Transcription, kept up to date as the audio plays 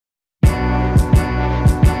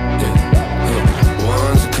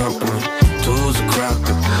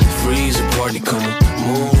come on,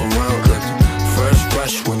 move around like the first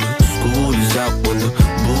rush when the school is out, when the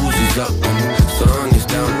booze is up, when the sun is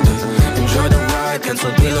down. Enjoy the ride, got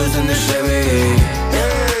some pillows in the Chevy.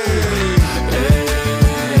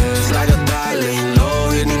 Slide a die, laying low,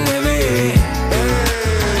 hitting heavy.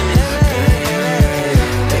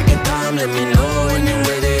 Take your time, let me know when you're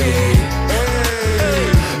ready.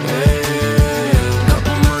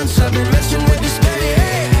 Couple months I've been messing with this steady.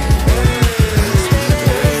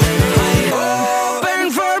 Open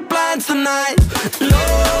for plans tonight.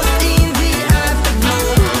 Lost in the afterglow.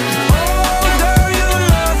 Oh, girl, your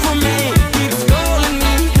love for me keeps calling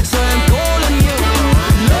me, so I'm calling you.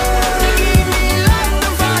 Love, give me like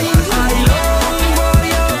the fire. I long for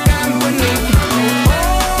your company.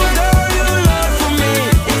 Oh, girl, your love for me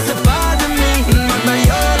is a part of me, my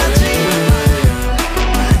biology.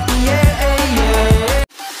 Yeah, yeah.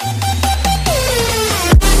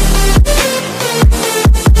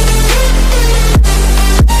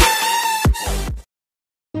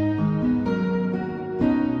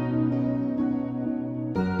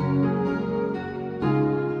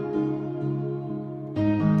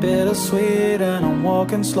 Bittersweet and I'm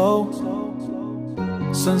walking slow.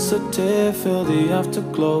 Sensitive, feel the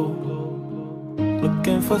afterglow.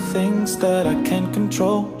 Looking for things that I can't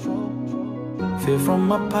control. Fear from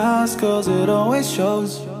my past cause it always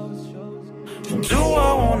shows. Do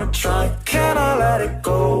I wanna try? Can I let it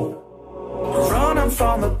go? Running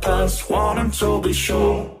from the past, wanting to be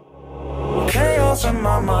sure. Chaos in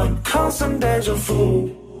my mind, constant deja vu.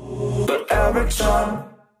 But every time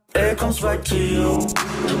it comes back to you.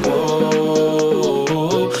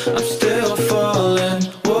 Whoa, I'm still falling.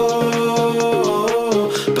 Whoa,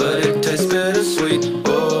 but it tastes bittersweet.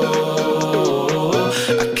 Whoa,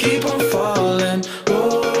 I keep on falling.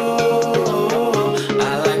 Whoa,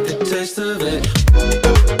 I like the taste of it.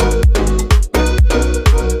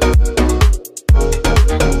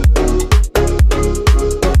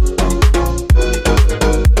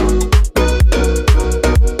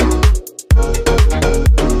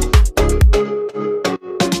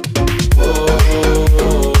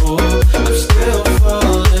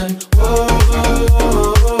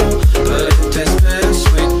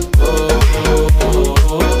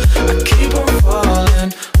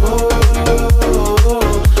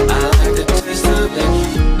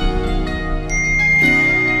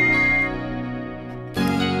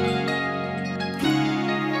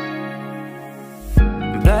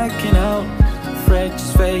 Blacking out, afraid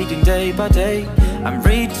just fading day by day. I'm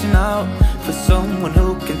reaching out for someone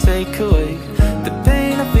who can take away the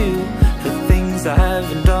pain I feel, the things I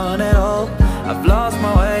haven't done at all. I've lost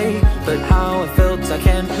my way, but how I felt I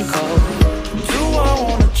can't recall. Do I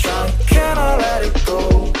wanna try? Can I let it go?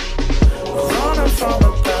 Running from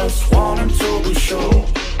the past, wanting to be sure.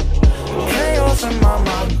 Chaos in my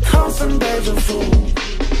mind, constant deja vu.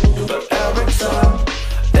 But every time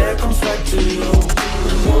it comes back to you.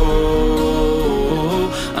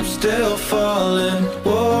 Whoa, I'm still falling.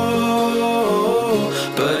 Whoa,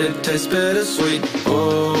 but it tastes bittersweet.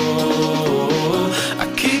 Whoa, I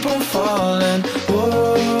keep on falling.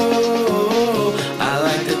 Whoa, I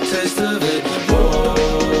like the taste of it.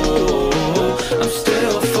 Whoa, I'm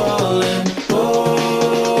still falling.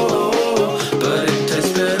 Whoa, but it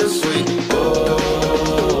tastes bittersweet.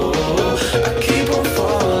 Whoa, I keep on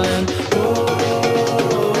falling. Whoa,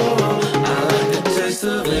 I like the taste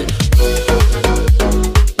of it.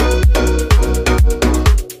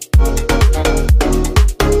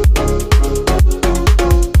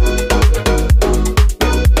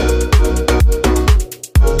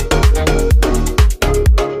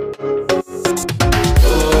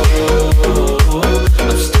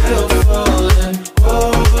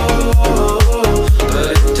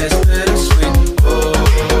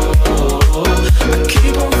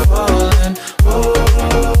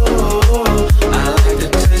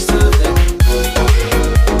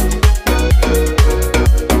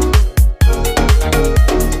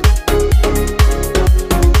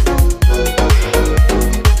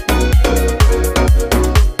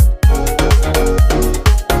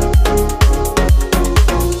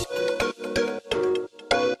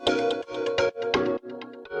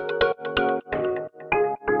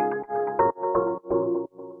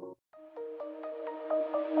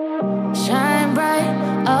 Shine bright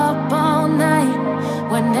up all night,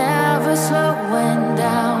 we're never slowing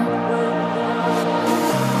down.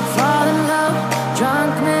 Fall in love,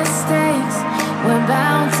 drunk mistakes, we're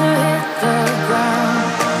bound to hit the ground.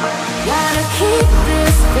 Gotta keep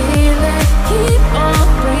this feeling, keep on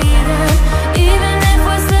breathing, even if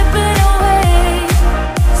we're slipping away.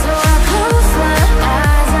 So I close my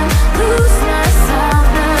eyes and lose myself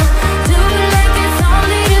now. Do it like it's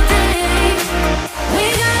only a day.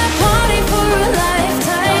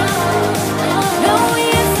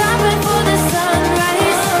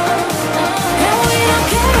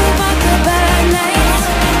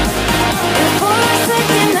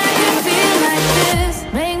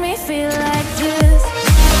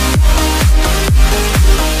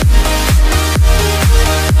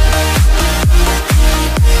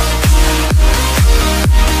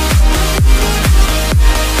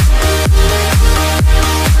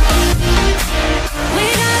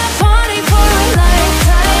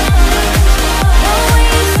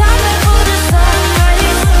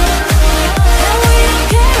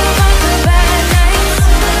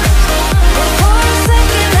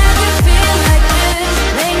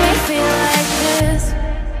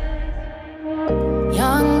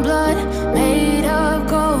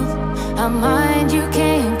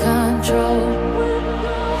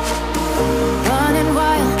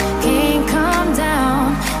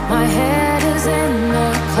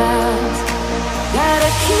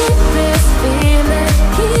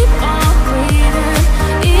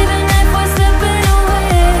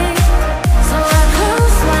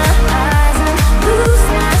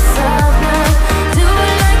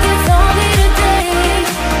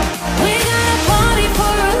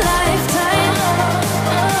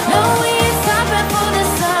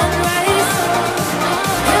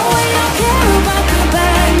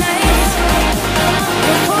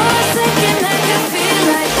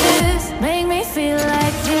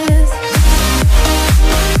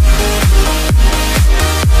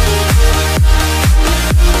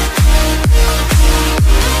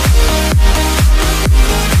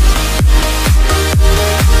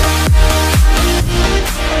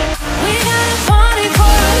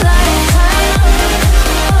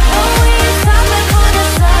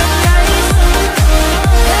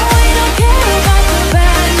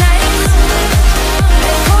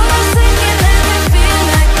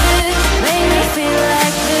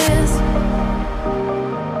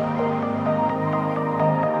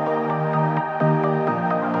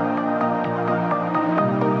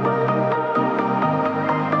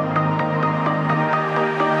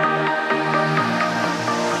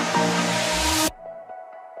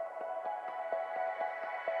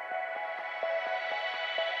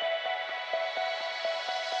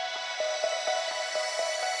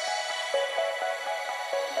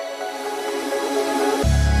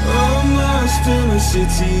 lost in a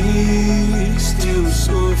city, still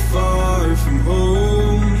so far from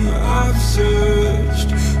home. I've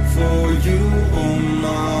searched for you all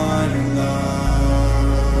my life.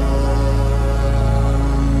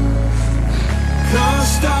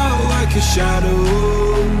 Cast out like a shadow,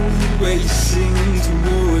 racing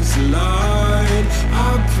towards the light.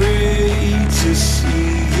 I pray to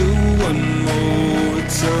see you one more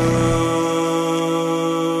time.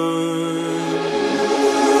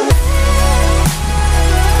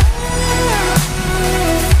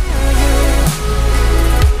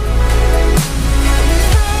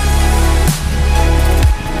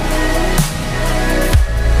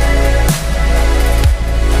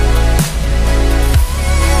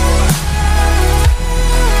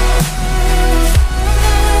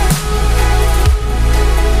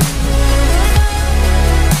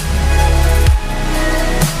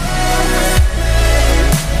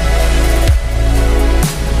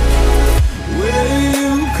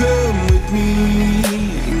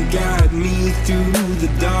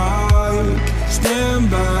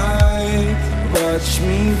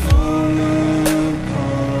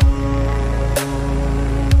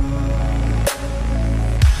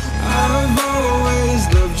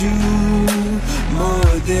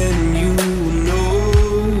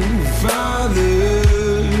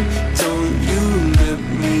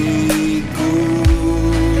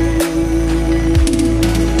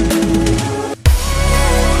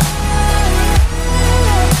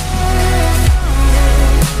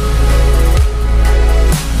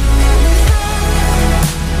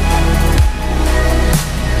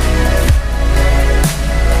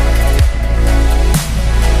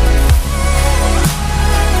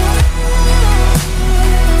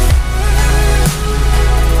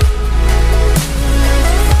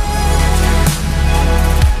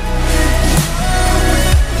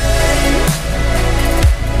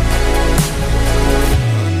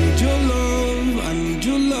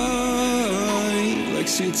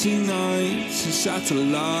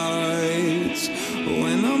 Satellites.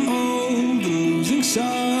 When I'm old and losing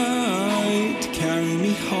sight, carry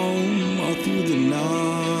me home all through the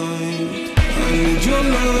night. I need your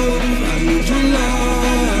love, I need your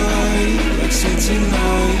light, like city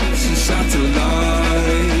nights and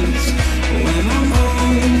satellites. When I'm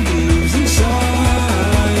old and losing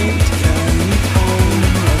sight, carry me home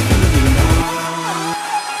all through the night.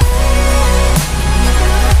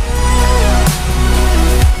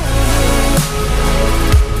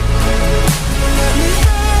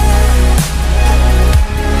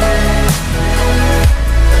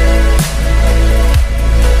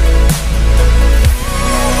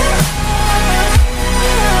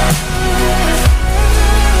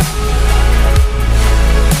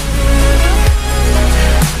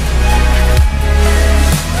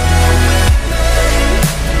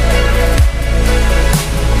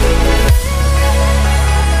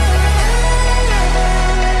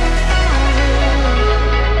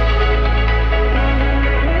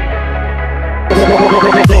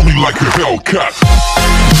 Like a Hellcat.